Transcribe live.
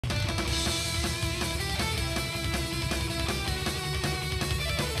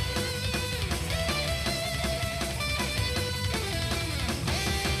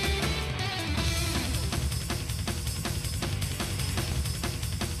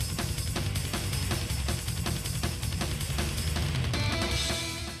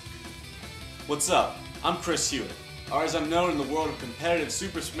What's up? I'm Chris Hewitt, or as I'm known in the world of competitive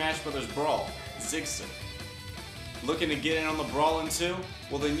Super Smash Bros. Brawl, Zigson. Looking to get in on the Brawlin' too?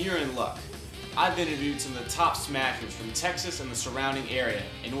 Well then you're in luck. I've interviewed some of the top smashers from Texas and the surrounding area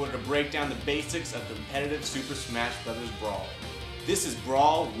in order to break down the basics of competitive Super Smash Bros. Brawl. This is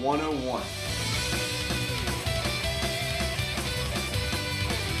Brawl 101.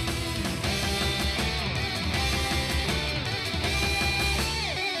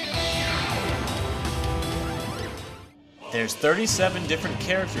 There's 37 different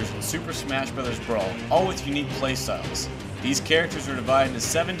characters in Super Smash Bros. Brawl, all with unique playstyles. These characters are divided into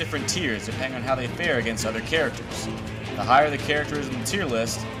 7 different tiers depending on how they fare against other characters. The higher the character is in the tier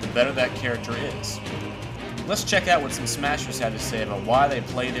list, the better that character is. Let's check out what some smashers have to say about why they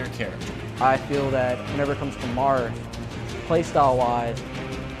play their character. I feel that whenever it comes to Marth, playstyle-wise,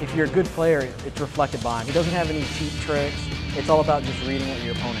 if you're a good player, it's reflected by him. He doesn't have any cheap tricks. It's all about just reading what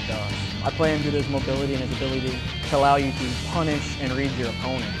your opponent does. I play him due to his mobility and his ability to allow you to punish and read your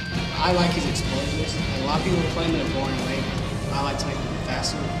opponent. I like his explosions. A lot of people play him in a boring way. I like to make him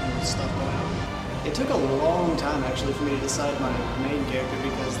faster and stuff going out. It took a long time actually for me to decide my main character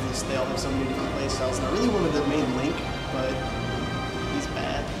because they all have so many different playstyles. And I really wanted the main Link, but he's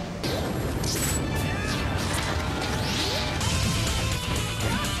bad.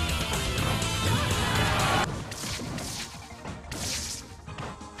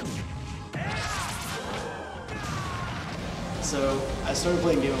 So I started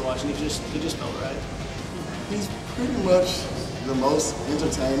playing Game & Watch, and he just felt right. He's pretty much the most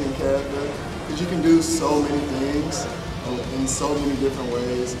entertaining character because you can do so many things in so many different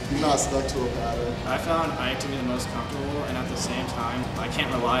ways. You're not stuck to a pattern. I found Ike to be the most comfortable, and at the same time, I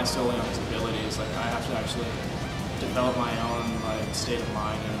can't rely solely on his abilities. Like I have to actually develop my own state of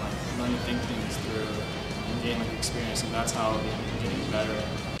mind and learn to think things through and gain experience, and that's how I'm getting better.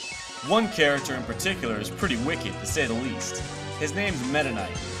 One character in particular is pretty wicked, to say the least. His name's Meta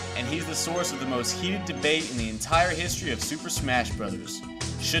Knight, and he's the source of the most heated debate in the entire history of Super Smash Bros.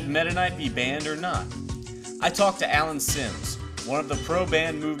 Should Meta Knight be banned or not? I talked to Alan Sims, one of the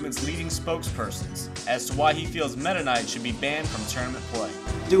pro-ban movement's leading spokespersons, as to why he feels Meta Knight should be banned from tournament play.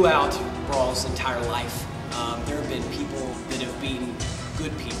 Throughout Brawl's entire life, there have been people that have beaten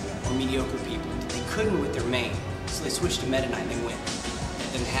good people or mediocre people. They couldn't with their main, so they switched to Meta Knight and they win.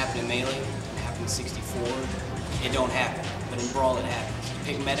 It didn't happen in Melee, it didn't happen in 64, it don't happen. But in Brawl it happens. You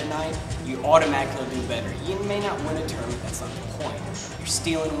pick Meta Knight, you automatically do better. You may not win a tournament, that's not the point. You're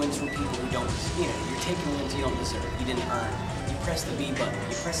stealing wins from people who don't, you're taking wins you don't deserve, you didn't earn. You press the B button,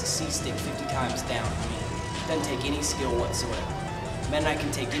 you press the C stick 50 times down. It doesn't take any skill whatsoever. Meta Knight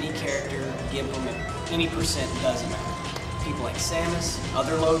can take any character, give them any percent, doesn't matter. People like Samus,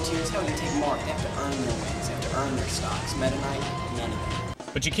 other low tiers, hell, you take Mark, they have to earn their wins, they have to earn their stocks. Meta Knight, none of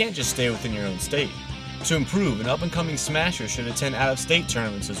that. But you can't just stay within your own state. To improve, an up-and-coming smasher should attend out-of-state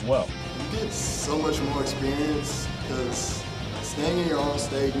tournaments as well. You get so much more experience because staying in your own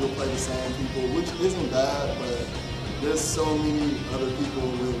state, you'll play the same people, which isn't bad, but there's so many other people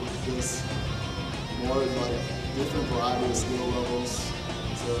with just more different variety of skill levels.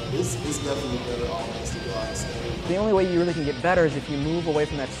 So it's definitely better always to go out of state. The only way you really can get better is if you move away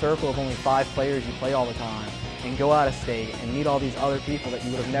from that circle of only 5 players you play all the time and go out of state and meet all these other people that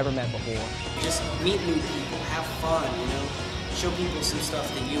you would have never met before. Just meet new people, have fun, show people some stuff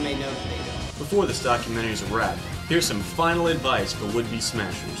that you may know that they don't. Before this documentary is a wrap, here's some final advice for would-be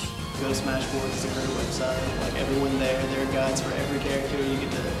smashers. Go to Smashboard, it's a great website. Everyone there are guides for every character. You get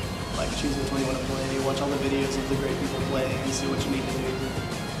to choose which one you want to play, watch all the videos of the great people playing, and see what you need to do.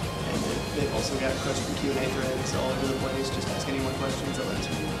 And they've also got question Q&A threads all over the place. Just ask any more questions, they'll answer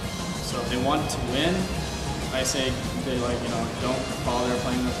you. So if they want to win, I say they don't bother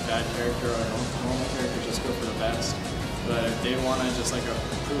playing with a bad character or a normal character, just go for the best. But if they want to just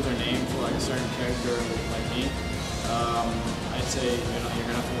improve their name for a certain character like me, I'd say you're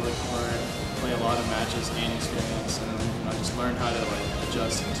gonna have to work hard, play a lot of matches, gain experience, and just learn how to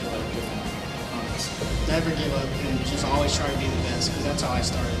adjust to different opponents. Never give up and just always try to be the best, because that's how I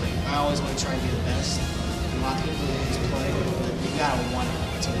started. I always want to try to be the best. And a lot of people just play, but you gotta want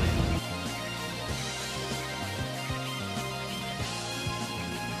it to win.